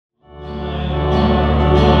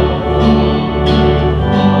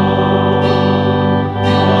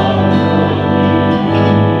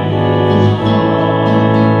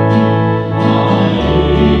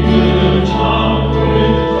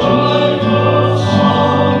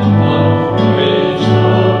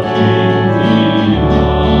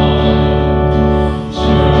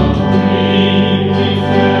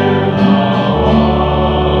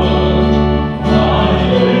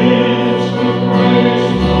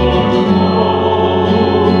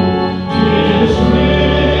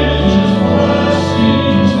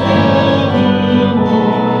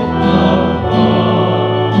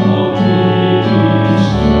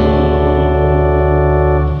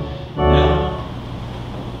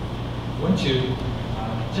going to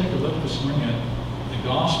take a look this morning at the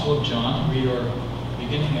Gospel of John. We are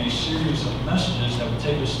beginning a series of messages that will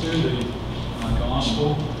take us through the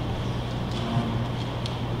Gospel.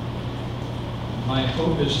 My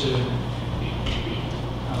hope is to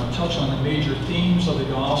touch on the major themes of the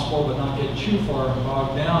Gospel, but not get too far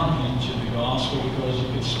bogged down into the Gospel, because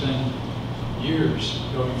you could spend years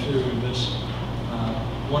going through this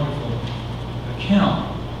wonderful account.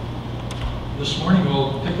 This morning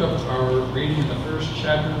we'll pick up our reading in the first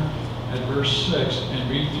chapter at verse 6 and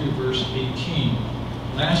read through verse 18.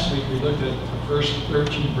 Last week we looked at the first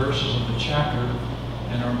 13 verses of the chapter,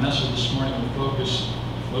 and our message this morning will focus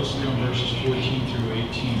mostly on verses 14 through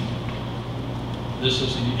 18. This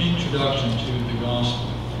is the introduction to the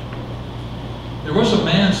Gospel. There was a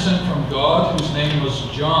man sent from God whose name was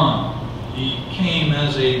John. He came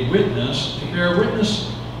as a witness to bear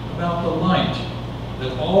witness about the light,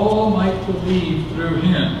 that all might believe through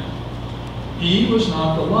him. He was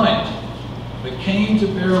not the light, but came to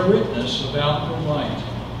bear witness about the light.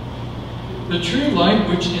 The true light,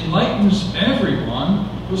 which enlightens everyone,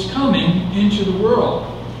 was coming into the world.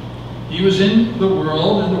 He was in the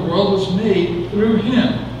world, and the world was made through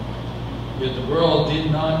him. Yet the world did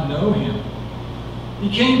not know him. He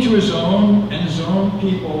came to his own, and his own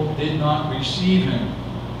people did not receive him.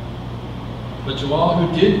 But to all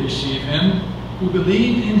who did receive him, who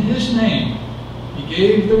believed in his name, he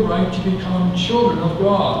gave the right to become children of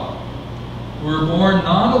God, who were born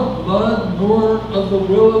not of blood, nor of the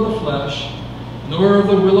will of the flesh, nor of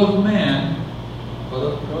the will of man, but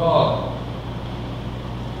of God.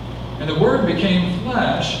 And the Word became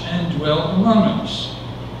flesh and dwelt among us.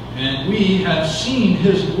 And we have seen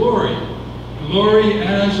his glory, glory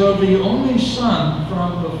as of the only Son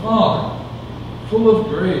from the Father, full of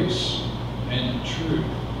grace and truth.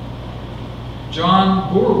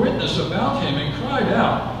 John bore witness about him and cried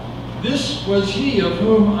out, "This was he of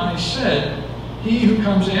whom I said, he who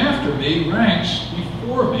comes after me ranks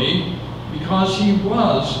before me, because he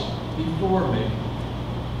was before me."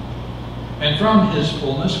 And from his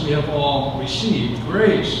fullness we have all received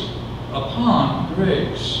grace upon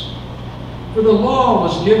grace. For the law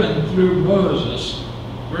was given through Moses,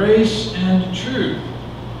 grace and truth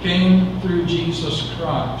came through Jesus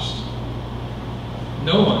Christ.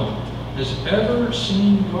 No one has ever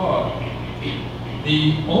seen God,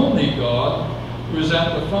 the only God who is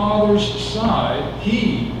at the Father's side.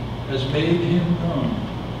 He has made him known.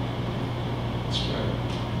 Let's pray.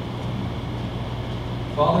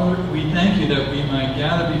 Father, we thank you that we might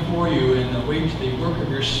gather before you and await the work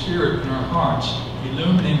of your Spirit in our hearts,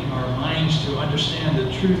 illumining our minds to understand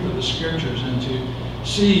the truth of the Scriptures and to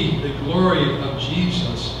see the glory of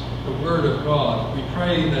Jesus, the Word of God. We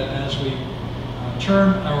pray that as we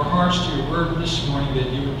turn our hearts to your word this morning,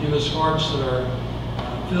 that you would give us hearts that are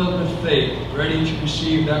filled with faith, ready to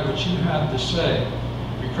receive that which you have to say.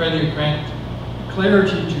 We pray that you grant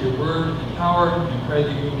clarity to your word and power, and pray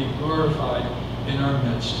that you will be glorified in our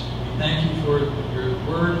midst. We thank you for your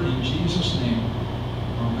word in Jesus' name.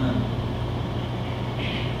 Amen.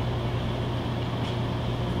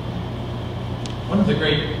 One of the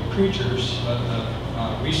great preachers of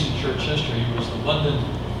recent church history was the London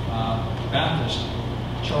Baptist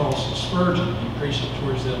Charles Spurgeon. He preached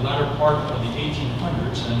towards the latter part of the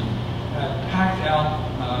 1800s and had packed out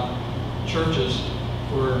churches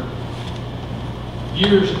for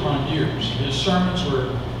years upon years. His sermons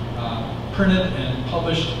were printed and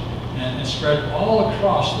published and spread all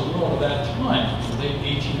across the world at that time, in the late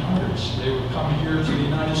 1800s. They would come here to the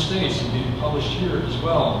United States and be published here as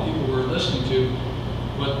well. People were listening to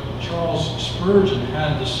what Charles Spurgeon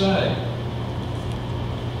had to say.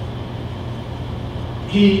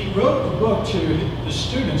 He wrote a book to the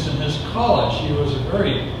students in his college. He was a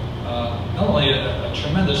very, not only a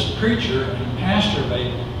tremendous preacher and pastor of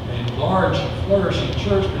a large, flourishing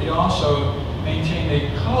church, but he also maintained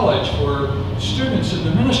a college for students in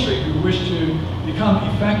the ministry who wished to become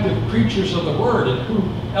effective preachers of the Word. And who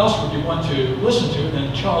else would you want to listen to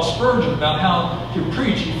than Charles Spurgeon about how to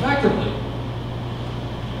preach effectively?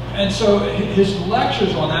 And so his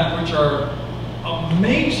lectures on that, which are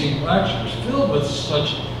amazing lectures, filled with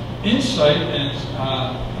such insight and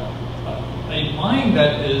a mind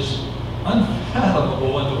that is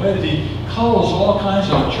unfathomable in the way that he culls all kinds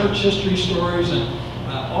of church history stories and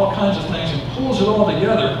all kinds of things and pulls it all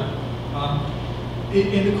together.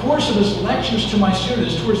 In the course of his lectures to my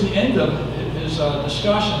students, towards the end of his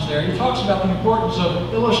discussions there, he talks about the importance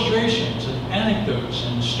of illustrations and anecdotes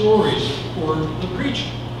and stories for the preacher.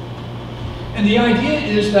 And the idea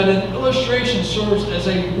is that an illustration serves as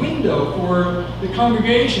a window for the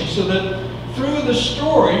congregation, so that through the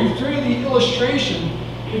story, through the illustration,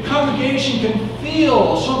 The congregation can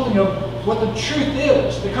feel something of what the truth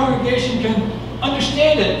is. The congregation can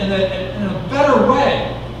understand it in a better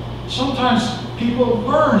way. Sometimes people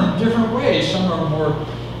learn in different ways. Some are more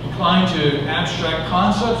inclined to abstract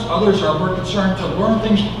concepts. Others are more concerned to learn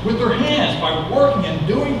things with their hands by working and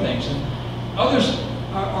doing things. And others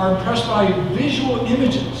are impressed by visual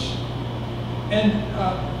images. And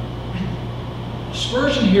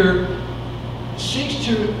Spurgeon here seeks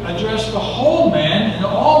to address the whole man in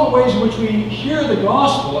all the ways in which we hear the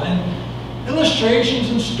gospel, and illustrations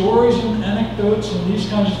and stories and anecdotes and these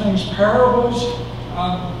kinds of things, parables,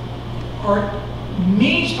 are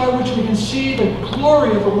means by which we can see the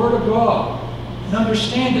glory of the Word of God and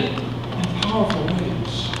understand it in powerful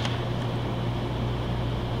ways.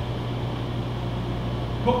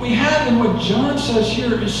 What we have in what John says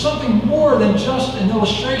here is something more than just an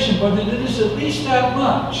illustration, but it is at least that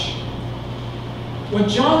much. What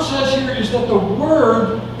John says here is that the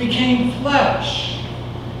Word became flesh.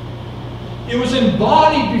 It was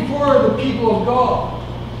embodied before the people of God.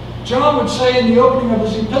 John would say in the opening of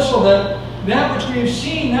his epistle that which we have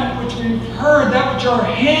seen, that which we have heard, that which our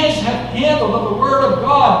hands have handled of the Word of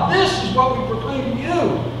God, this is what we proclaim to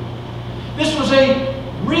you. This was a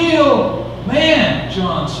real man,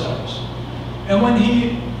 John says. And when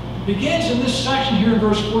he begins in this section here in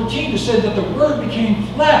verse 14 to say that the Word became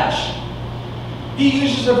flesh, he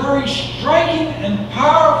uses a very striking and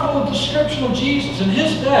powerful description of Jesus. In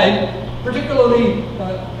his day, particularly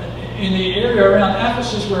in the area around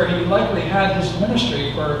Ephesus where he likely had his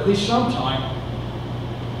ministry for at least some time,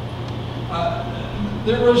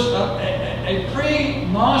 there was a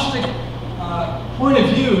pre-Gnostic point of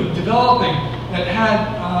view developing that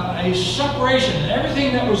had a separation.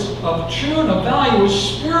 Everything that was of true and of value was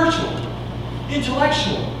spiritual,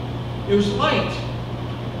 intellectual. It was light.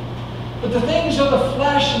 But the things of the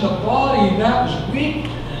flesh and the body, that was weak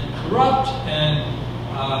and corrupt and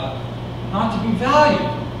not to be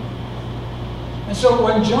valued. And so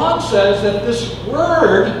when John says that this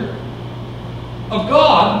Word of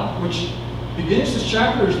God, which begins this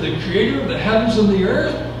chapter as the creator of the heavens and the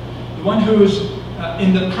earth, the one who is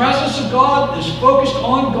in the presence of God, is focused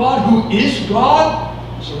on God, who is God.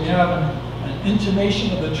 So we have an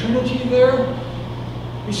intimation of the Trinity there.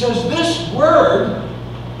 He says this Word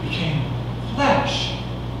became flesh.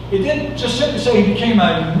 It didn't just simply say he became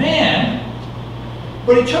a man,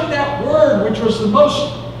 but he took that word, which was the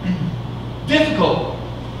most difficult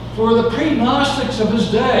for the pre-Gnostics of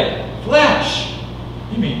his day. Flesh.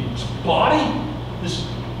 You mean this body? This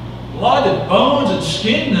blood and bones and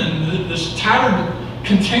skin and this tattered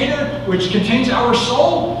container which contains our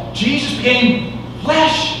soul? Jesus became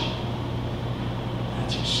flesh.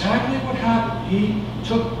 That's exactly what happened. He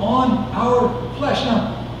took on our flesh.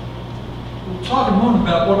 Now, we'll talk in a moment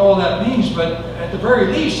about what all that means, but at the very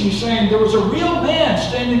least, he's saying there was a real man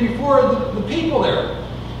standing before the people there.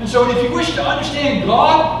 And so if you wish to understand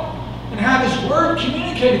God and have His Word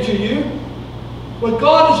communicated to you, what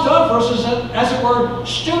God has done for us is, as it were,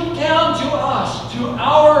 stoop down to us, to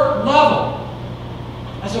our level.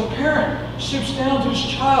 As a parent stoops down to his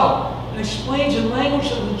child and explains in language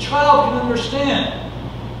that the child can understand.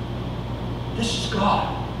 This is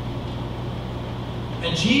God.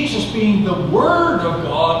 And Jesus, being the Word of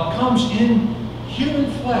God, comes in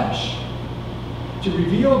human flesh to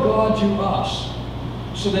reveal God to us.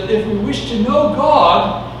 So that if we wish to know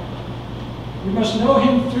God, we must know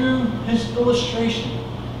Him through His illustration.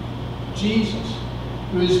 Jesus,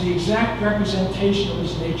 who is the exact representation of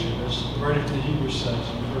His nature, as the writer to the Hebrews says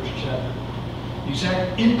in the first chapter. The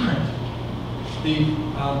exact imprint,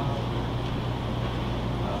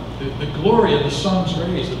 the glory of the sun's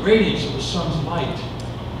rays, the radiance of the sun's light.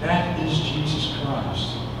 That is Jesus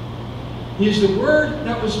Christ. He is the Word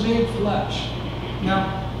that was made flesh.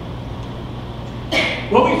 Now,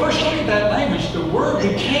 when we first look at that language, the Word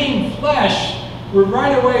became flesh, we're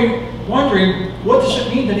right away wondering, what does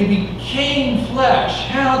it mean that He became flesh?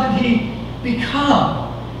 How did He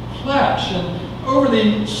become flesh? And over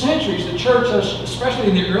the centuries, the church, especially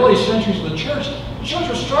in the early centuries of the church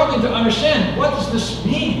was struggling to understand, what does this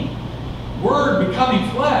mean? Word becoming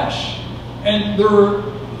flesh. And there were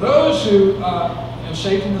those who,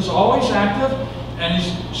 Satan is always active, and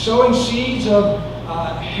he's sowing seeds of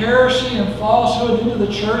heresy and falsehood into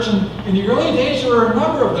the church. And in the early days, there were a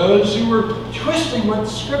number of those who were twisting what the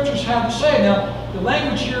Scriptures have to say. Now, the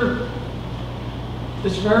language here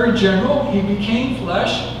is very general. He became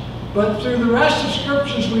flesh. But through the rest of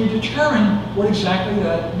Scriptures, we determine what exactly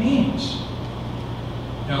that means.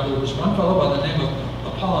 Now, there was one fellow by the name of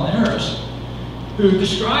Apollinaris who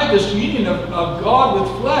described this union of God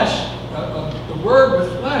with flesh, of the Word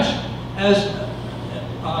with flesh, as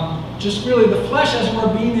just really the flesh as it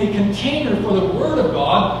were being a container for the Word of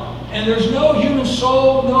God, and there's no human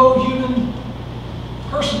soul, no human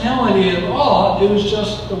personality at all. It was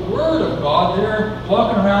just the Word of God there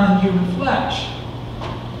walking around in human flesh.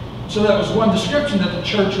 So that was one description that the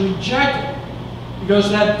church rejected, because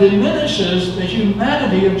that diminishes the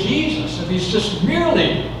humanity of Jesus if he's just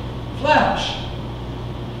merely flesh.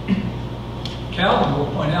 Calvin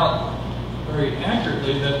will point out very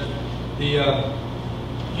accurately that the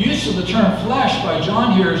use of the term flesh by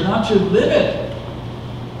John here is not to limit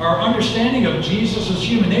our understanding of Jesus'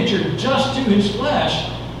 human nature just to his flesh,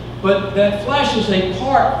 but that flesh is a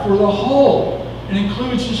part for the whole. It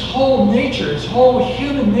includes his whole nature, his whole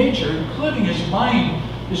human nature, including his mind,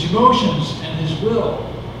 his emotions, and his will.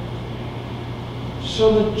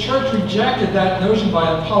 So the church rejected that notion by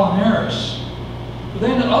Apollinaris. But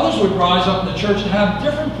then others would rise up in the church and have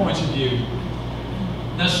different points of view.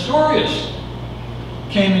 Nestorius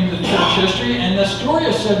came into the church history, and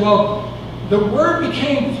Nestorius said, well, the Word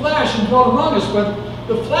became flesh and dwelt among us, but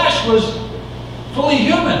the flesh was fully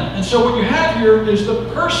human. And so what you have here is the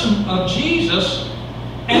person of Jesus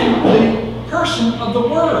and the person of the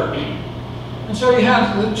Word. And so you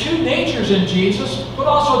have the two natures in Jesus, but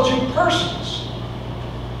also two persons.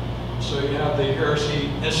 So you have the heresy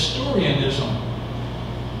Nestorianism.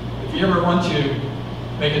 If you ever want to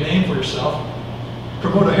make a name for yourself,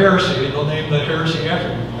 promote a heresy, and they'll name the heresy after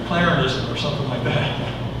you, MacLarenism or something like that.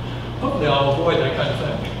 Hopefully I'll avoid that kind of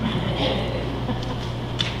thing.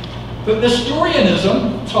 But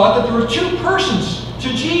Nestorianism taught that there were two persons to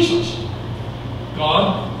Jesus,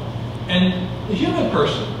 God and the human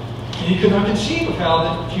person. And he could not conceive of how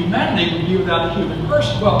that humanity would be without a human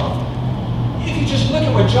person. Well, if you just look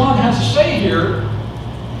at what John has to say here,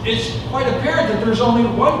 it's quite apparent that there's only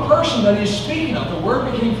one person that he's speaking of. The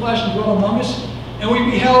Word became flesh and dwelt among us, and we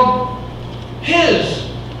beheld his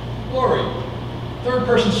glory. Third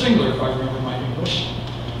person singular, if I remember my English.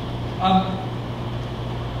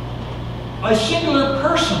 A singular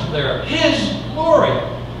person there, his glory.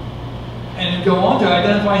 And go on to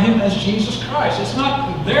identify him as Jesus Christ. It's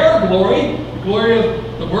not their glory, the glory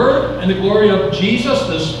of the Word, and the glory of Jesus,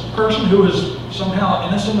 this person who is somehow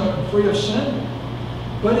innocent and free of sin,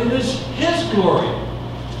 but it is his glory.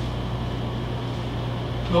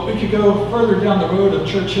 Well, we could go further down the road of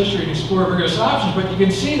church history and explore various options, but you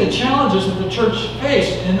can see the challenges that the church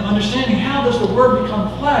faced in understanding how does the Word become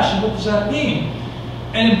flesh and what does that mean.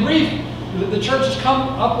 And in brief, the church has come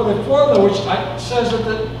up with a formula which says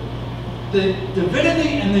that the divinity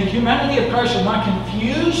and the humanity of Christ are not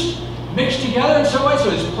confused, mixed together in some way. So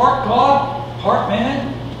he's part God, part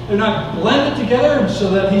man. They're not blended together, and so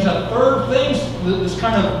that he's a third thing, this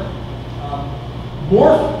kind of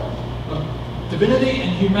morph of divinity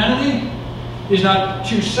and humanity. He's not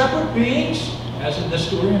two separate beings, as in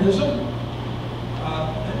Nestorianism.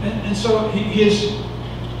 And so he is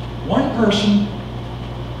one person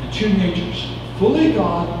and two natures, fully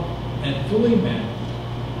God and fully man.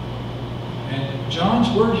 And John's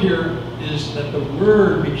word here is that the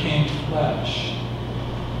Word became flesh.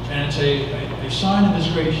 And it's a sign of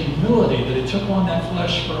his great humility that he took on that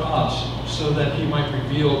flesh for us so that he might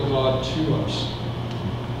reveal God to us.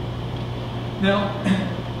 Now,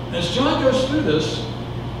 as John goes through this,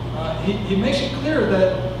 he makes it clear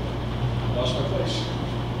that... I lost my place.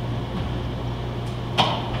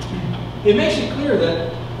 It makes it clear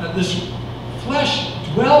that this flesh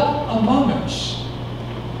dwelt among us.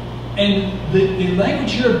 And the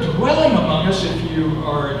language here of dwelling among us, if you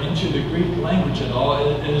are into the Greek language at all,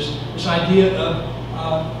 is this idea of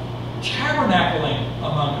tabernacling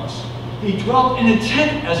among us. He dwelt in a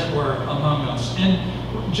tent, as it were, among us.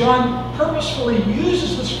 And John purposefully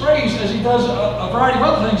uses this phrase, as he does a variety of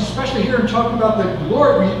other things, especially here in talking about the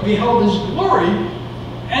glory. We beheld his glory.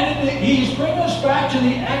 And he's bringing us back to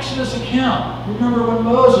the Exodus account. Remember when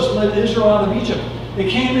Moses led Israel out of Egypt? They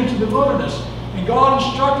came into the wilderness. And God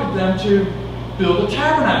instructed them to build a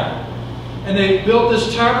tabernacle. And they built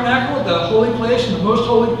this tabernacle, the holy place and the most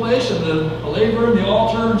holy place, and the laver and the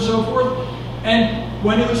altar and so forth. And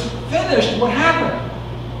when it was finished, what happened?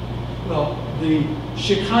 Well, the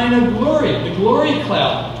Shekinah glory, the glory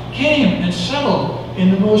cloud, came and settled in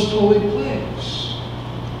the most holy place.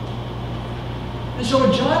 And so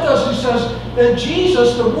what John does, he says that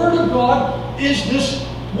Jesus, the Word of God, is this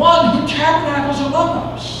one who tabernacles among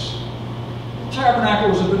us. Tabernacle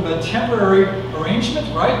was a bit of a temporary arrangement,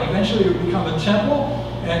 right? Eventually it would become a temple,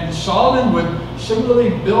 and Solomon would similarly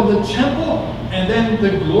build a temple, and then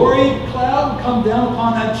the glory cloud would come down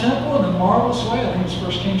upon that temple in a marvelous way. I think it's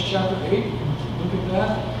 1 Kings chapter 8. You can look at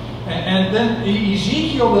that. And then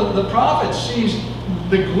Ezekiel, the prophet, sees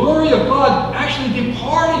the glory of God actually actually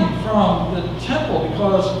departing from the temple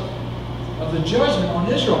because of the judgment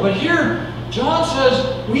on Israel. But here, John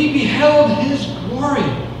says, we beheld his glory,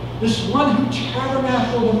 this one who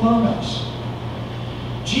tabernacled among us.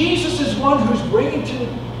 Jesus is one who's bringing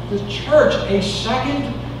to the church a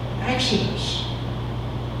second Exodus.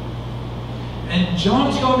 And John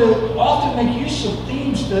is going to often make use of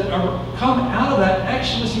themes that come out of that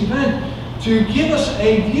Exodus event to give us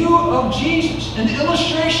a view of Jesus, an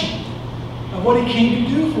illustration of what he came to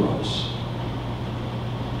do for us.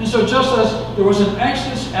 And so just as there was an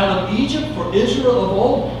Exodus out of Egypt for Israel of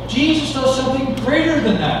old, Jesus does something greater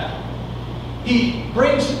than that. He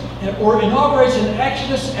brings or inaugurates an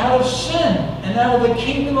Exodus out of sin and out of the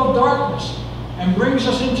kingdom of darkness and brings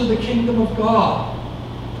us into the kingdom of God.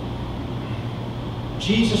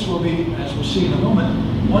 Jesus will be, as we'll see in a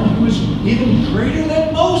moment, one who is even greater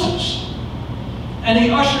than Moses. And he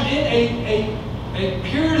ushered in a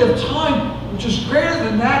period of time which is greater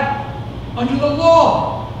than that under the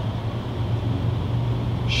law.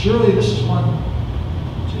 Surely this is one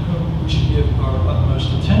to whom we should give our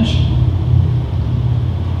utmost attention.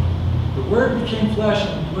 The Word became flesh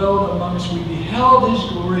and dwelled among us. We beheld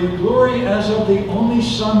his glory, glory as of the only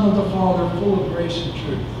Son of the Father, full of grace and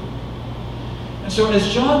truth. And so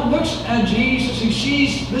as John looks at Jesus, he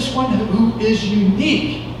sees this one who is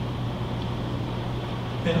unique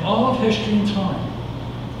in all of history and time.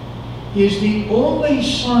 He is the only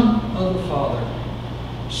Son of the Father,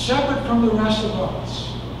 separate from the rest of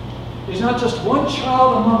us. He's not just one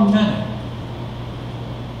child among many,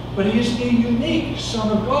 but he is the unique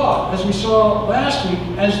Son of God. As we saw last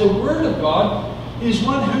week, as the Word of God, he is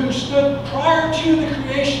one who stood prior to the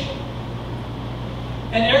creation.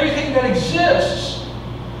 And everything that exists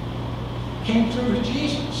came through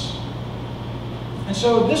Jesus. And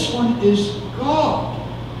so this one is God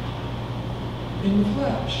in the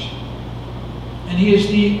flesh. And he is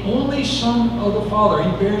the only Son of the Father.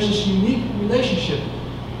 He bears this unique relationship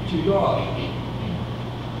to God.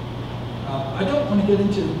 I don't want to get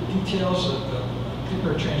into details of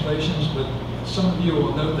particular translations, but some of you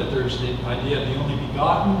will note that there's the idea of the only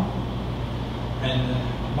begotten,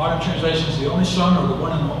 and modern translations, the only Son or the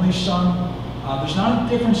one and only Son. There's not a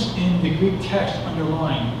difference in the Greek text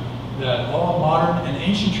underlying that. All modern and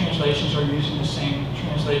ancient translations are using the same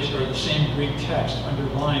translation or the same Greek text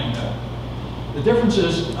underlying that. The difference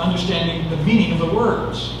is understanding the meaning of the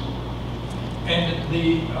words. And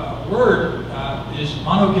the word is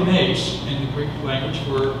monogenes in the Greek language,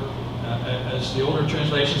 for, as the older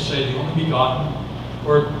translations say, the only begotten,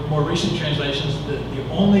 or more recent translations, the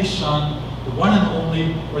only Son, the one and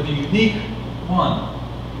only, or the unique one.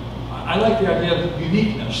 I like the idea of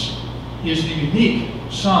uniqueness. He is the unique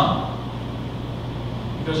Son,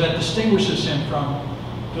 because that distinguishes him from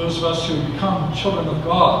those of us who become children of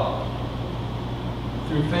God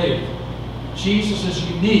through faith. Jesus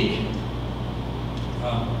is unique. I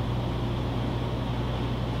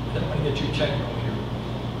don't want to get too technical here,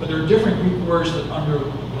 but there are different Greek words that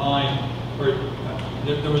underline, or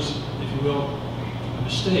there was, if you will, a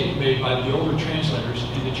mistake made by the older translators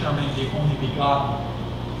in determining the only begotten.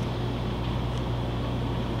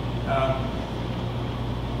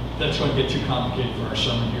 That's going to get too complicated for our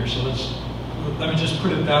sermon here, so let me just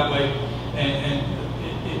put it that way.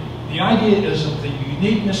 The idea is of the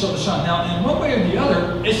uniqueness of the Son. Now, in one way or the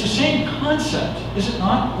other, it's the same concept, is it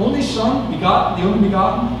not? Only Son, begotten, the only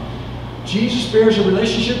begotten. Jesus bears a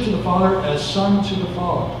relationship to the Father as Son to the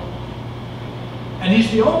Father. And he's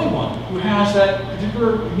the only one who has that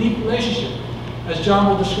particular unique relationship. As John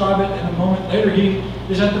will describe it in a moment later, he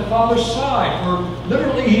is at the Father's side, or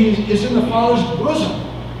literally he is in the Father's bosom.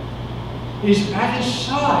 He's at his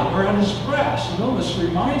side, or at his breast. You know, this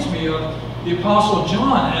reminds me of the Apostle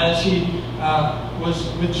John as he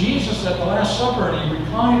was with Jesus at the Last Supper, and he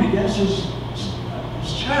reclined against his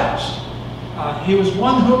chest. He was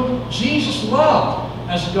one whom Jesus loved,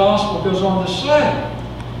 as the Gospel goes on to say.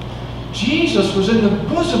 Jesus was in the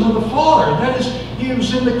bosom of the Father. That is, he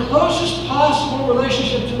was in the closest possible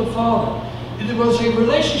relationship to the Father. It was a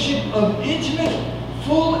relationship of intimate,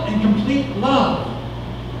 full, and complete love.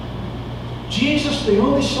 Jesus, the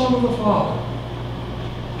only Son of the Father,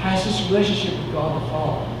 has this relationship with God the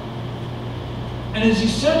Father. And it is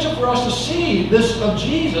essential for us to see this of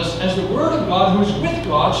Jesus as the Word of God who is with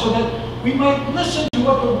God, so that we might listen to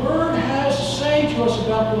what the Word has to say to us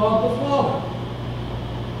about God the Father.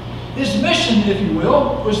 His mission, if you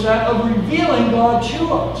will, was that of revealing God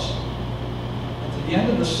to us. At the end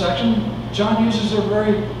of this section, John uses a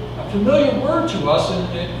very familiar word to us,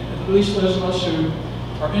 and at least those of us who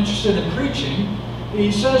are interested in preaching.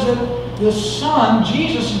 He says that the Son,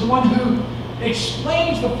 Jesus, is the one who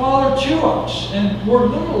explains the Father to us. And more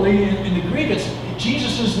literally, in the Greek,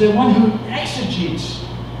 Jesus is the one who exegetes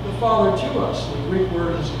the Father to us. The Greek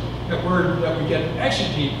word is that word that we get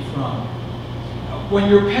exegete from. When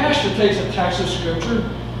your pastor takes a text of Scripture,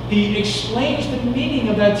 he explains the meaning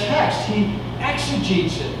of that text. He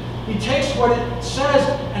exegetes it. He takes what it says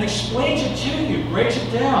and explains it to you, breaks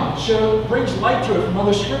it down, brings light to it from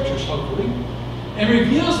other Scriptures, hopefully, and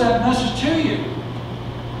reveals that message to you.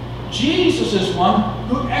 Jesus is one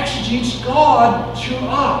who exegetes God to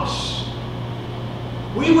us.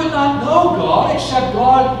 We would not know God except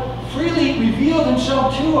God freely revealed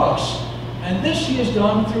himself to us. And this he has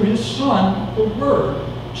done through his Son, the Word,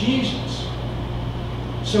 Jesus.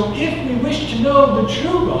 So if we wish to know the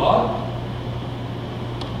true God,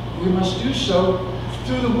 we must do so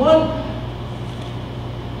through the one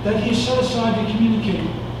that he set aside to communicate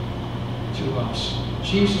to us,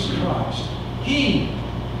 Jesus Christ. He,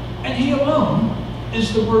 and he alone,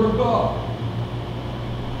 is the Word of God.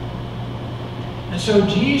 And so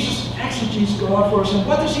Jesus exegetes God for us. And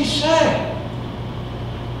what does he say?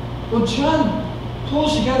 Well, John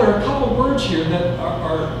pulls together a couple words here that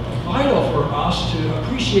are vital for us to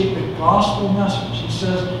appreciate the gospel message. He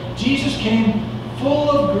says, Jesus came full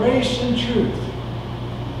of grace and truth.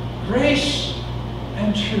 Grace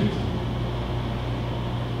and truth.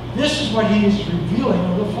 This is what he is revealing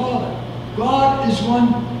of the Father. God is one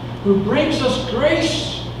who brings us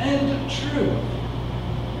grace and truth.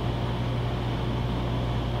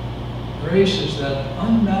 Grace is that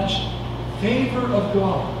unmatched favor of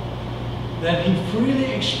God that he freely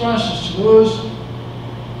expresses to those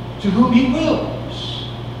to whom he wills.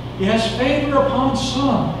 He has favor upon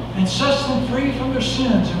some and sets them free from their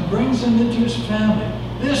sins and brings them into his family.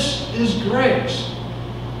 This is grace.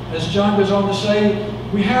 As John goes on to say,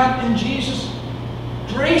 we have in Jesus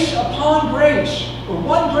grace upon grace, or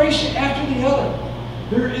one grace after the other.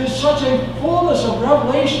 There is such a fullness of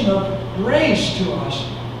revelation of grace to us.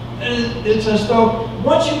 And it's as though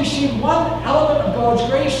once you receive one element of God's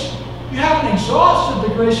grace, you haven't exhausted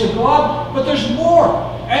the grace of God, but there's more,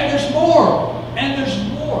 and there's more, and there's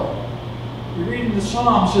more. We read in the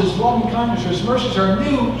Psalms, his loving kindness, his mercies are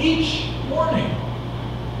new each morning.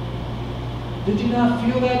 Did you not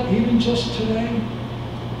feel that even just today?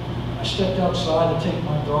 I stepped outside to take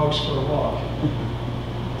my dogs for a walk.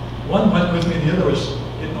 One went with me, the other was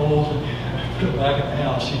getting old, and I put him back in the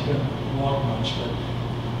house. He couldn't walk much, but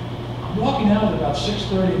I'm walking out at about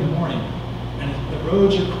 6:30 in the morning, and the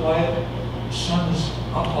roads are quiet, the sun is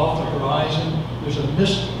up off the horizon, there's a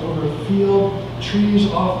mist over a field, trees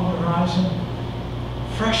off on the horizon,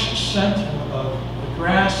 fresh scent of the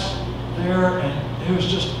grass there, and it was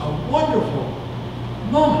just a wonderful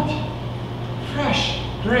moment. Fresh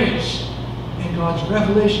grace in God's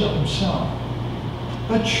revelation of himself.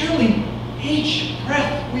 But truly, each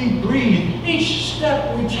breath we breathe, each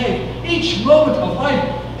step we take, each moment of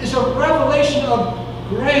life is a revelation of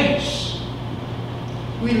grace.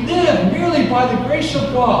 We live merely by the grace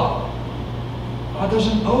of God. God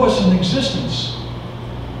doesn't owe us an existence.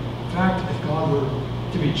 In fact, if God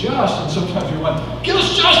were to be just, and sometimes we want, give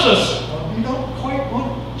us justice! Well, we don't quite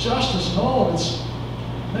want justice in all of its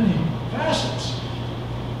many facets.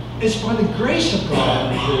 It's by the grace of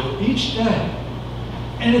God we live each day.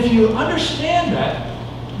 And if you understand that,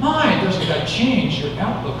 my, doesn't that change your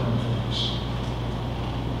outlook on things?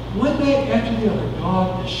 One day after the other,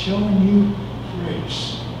 God is showing you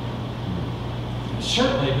grace. It's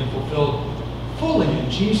certainly been fulfilled fully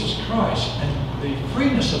in Jesus Christ and the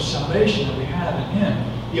freeness of salvation that we have in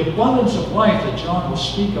him, the abundance of life that John will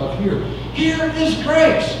speak of here. Here is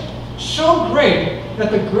grace, so great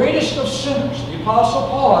that the greatest of sinners, the Apostle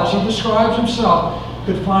Paul, as he describes himself,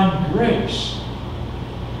 could find grace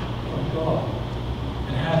from God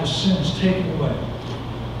and have his sins taken away.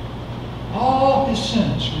 All his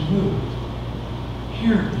sins removed.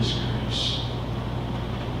 Here is grace.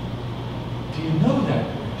 Do you know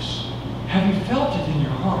that grace? Have you felt it in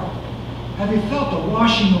your heart? Have you felt the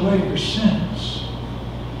washing away of your sins?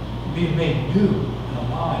 Being made new and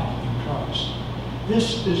alive in Christ.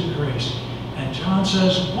 This is grace. And John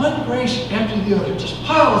says, one grace after the other just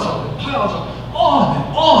piles up and piles up, on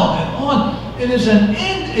and on and on. It is an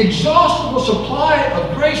inexhaustible supply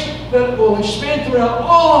of grace that will expand throughout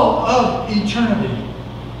all of eternity.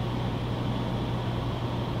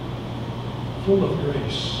 Full of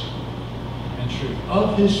grace and truth.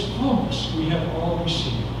 Of his fullness we have all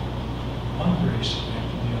received. One grace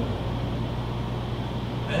after the other.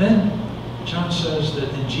 And then John says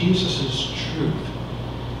that in Jesus is truth.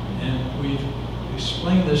 And we've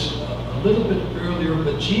explained this a little bit earlier,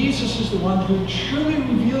 but Jesus is the one who truly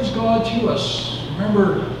reveals God to us.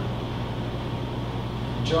 Remember,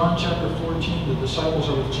 John chapter 14, the disciples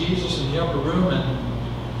are with Jesus in the upper room, and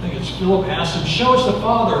I think it's Philip asks him, "Show us the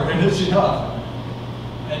Father, and it's enough."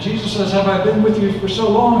 And Jesus says, "Have I been with you for so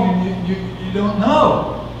long, and you don't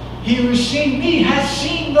know? He who has seen me has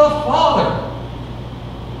seen the Father."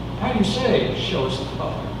 How do you say, "Show us the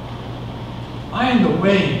Father"? I am the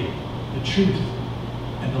way, the truth,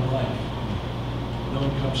 and the life. No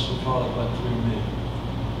one comes to the Father but through me.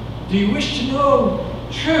 Do you wish to know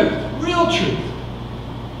truth, real truth?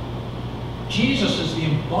 Jesus is the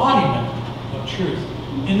embodiment of truth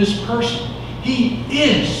in this person. He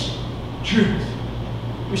is truth.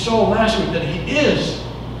 We saw last week that He is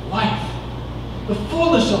life, the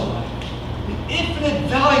fullness of life, the infinite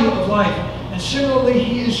value of life. And similarly,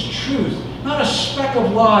 He is truth, not a speck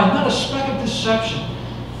of lie, not a speck of deception.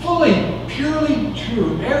 Fully, purely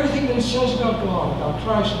true. Everything that He says about God, about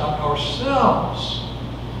Christ, about ourselves,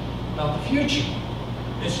 about the future,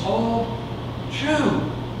 it's all true.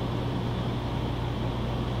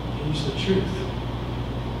 He's the truth.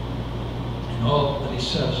 And all that He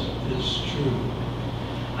says is true.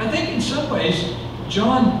 I think in some ways,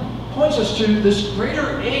 John points us to this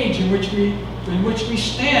greater age in which we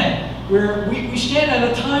stand, where we stand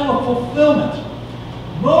at a time of fulfillment.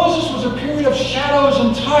 Moses was a period of shadows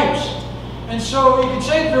and types. And so you could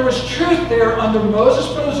say that there was truth there under Moses,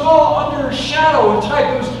 but it was all under shadow and type.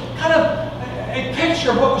 It was kind of a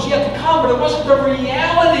picture of what was yet to come, but it wasn't the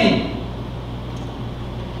reality.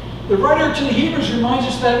 The writer to the Hebrews reminds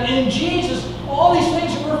us that in Jesus, all these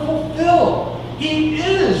things were fulfilled. He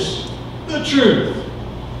is the truth.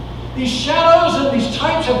 These shadows and these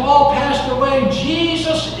types have all passed away.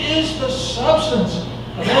 Jesus is the substance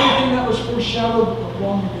of everything that was foreshadowed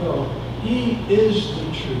long ago. He is the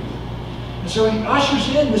truth. And so He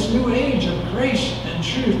ushers in this new age of grace and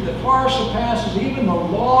truth that far surpasses even the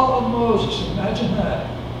law of Moses. Imagine that.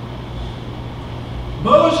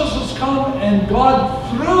 Moses has come, and God,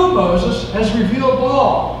 through Moses, has revealed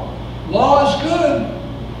law. Law is good,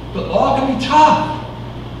 but law can be tough.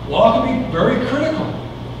 Law can be very critical.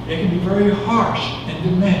 It can be very harsh and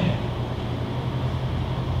demanding.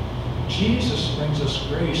 Jesus brings us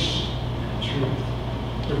grace and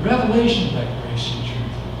truth, the revelation of that grace and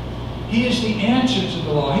truth. He is the answer to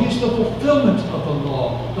the law. He is the fulfillment of the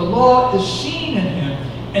law. The law is seen in Him,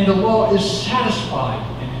 and the law is satisfied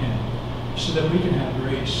in Him, so that we can have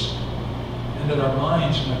grace, and that our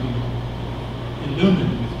minds might be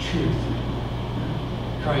illuminated with truth.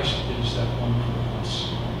 Christ is that one for us.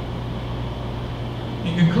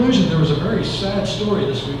 In conclusion, there was a very sad story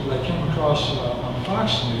this week that I came across on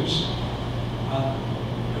Fox News.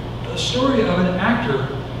 A story of an actor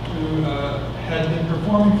who had been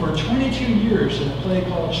performing for 22 years in a play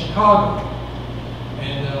called Chicago.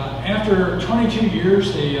 And after 22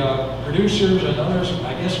 years, the producers and others,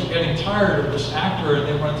 I guess, were getting tired of this actor, and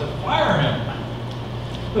they wanted to fire him.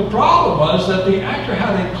 The problem was that the actor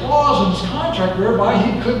had a clause in his contract whereby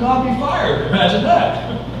he could not be fired. Imagine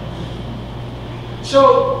that.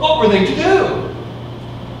 So what were they to do?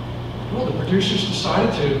 Well, the producers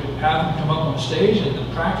decided to have him come up on stage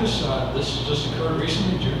and practice. This just occurred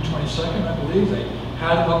recently, June 22nd, I believe. They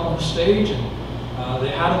had him up on the stage, and they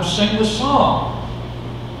had him sing this song.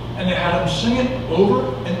 And they had him sing it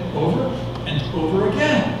over and over and over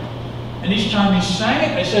again. And each time he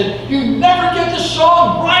sang it, they said, "You never get this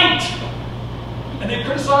song right!" And they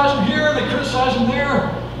criticized him here, they criticized him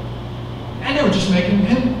there. And they were just making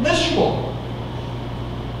him miserable.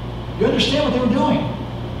 You understand what they were doing?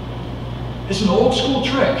 It's an old school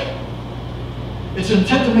trick. It's an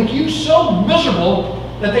attempt to make you so miserable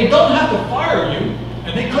that they don't have to fire you,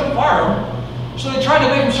 and they couldn't fire him. So they tried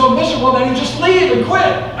to make him so miserable that he'd just leave and quit.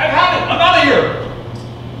 I've had it, I'm out of here.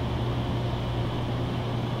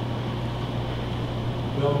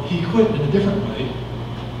 Well, he quit in a different way.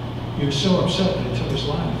 He was so upset that he took his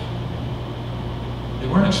life. They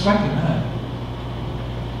weren't expecting that.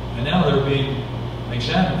 And now they're being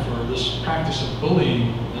examined for this practice of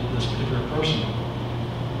bullying this particular person.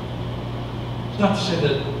 It's not to say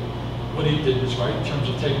that what he did was right in terms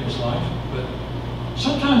of taking his life, but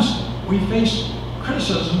sometimes we face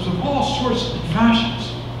criticisms of all sorts and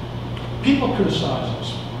fashions. People criticize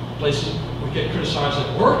us. Places we get criticized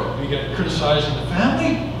at work, we get criticized in the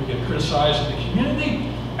family, we get criticized in the community.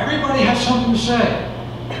 Everybody has something to say.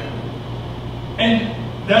 And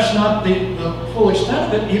that's not the full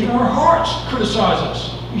extent of it. Even our hearts criticize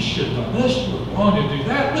us. You should have done this, you were wrong to do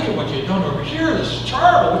that. Look at what you've done over here. This is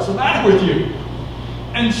terrible. What's the matter with you?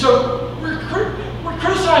 And so we're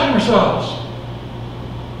criticizing ourselves.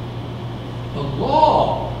 The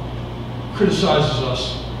law criticizes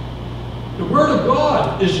us. The Word of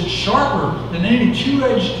God is sharper than any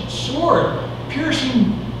two-edged sword,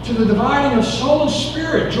 piercing to the dividing of soul and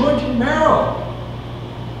spirit, joint and marrow.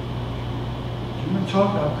 You want to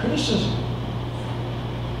talk about criticism?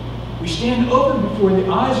 We stand open before the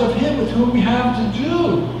eyes of Him with whom we have to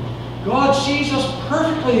do. God sees us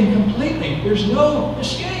perfectly and completely. There's no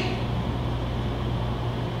escape.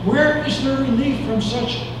 Where is there relief from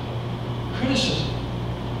such criticism?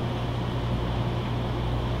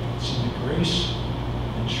 It's in the grace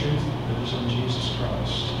and truth that is in Jesus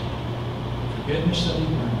Christ. The forgiveness that He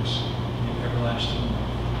brings in everlasting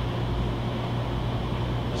life.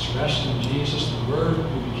 Let's rest in Jesus, the Word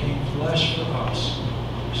who became flesh for us,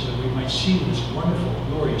 so that we might see this wonderful,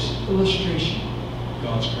 glorious illustration of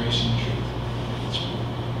God's grace and truth. Let's pray.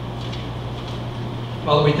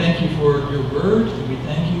 Father, we thank you for your word, and we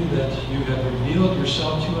thank you that you have revealed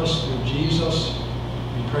yourself to us through Jesus.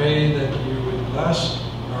 We pray that you would bless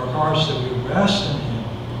our hearts, that we would rest in Him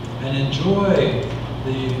and enjoy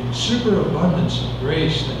the superabundance of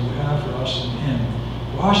grace that you have for us in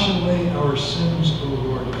Him. Wash away our sins, O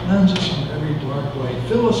Lord. Cleanse us from every dark way.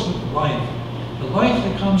 Fill us with life, the life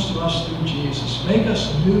that comes to us through Jesus. Make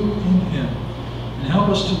us new in Him, and help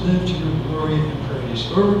us to live to your glory and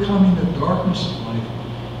praise, overcoming the darkness of life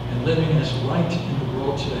and living as light in the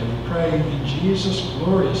world today. We pray in Jesus'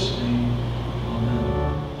 glorious name.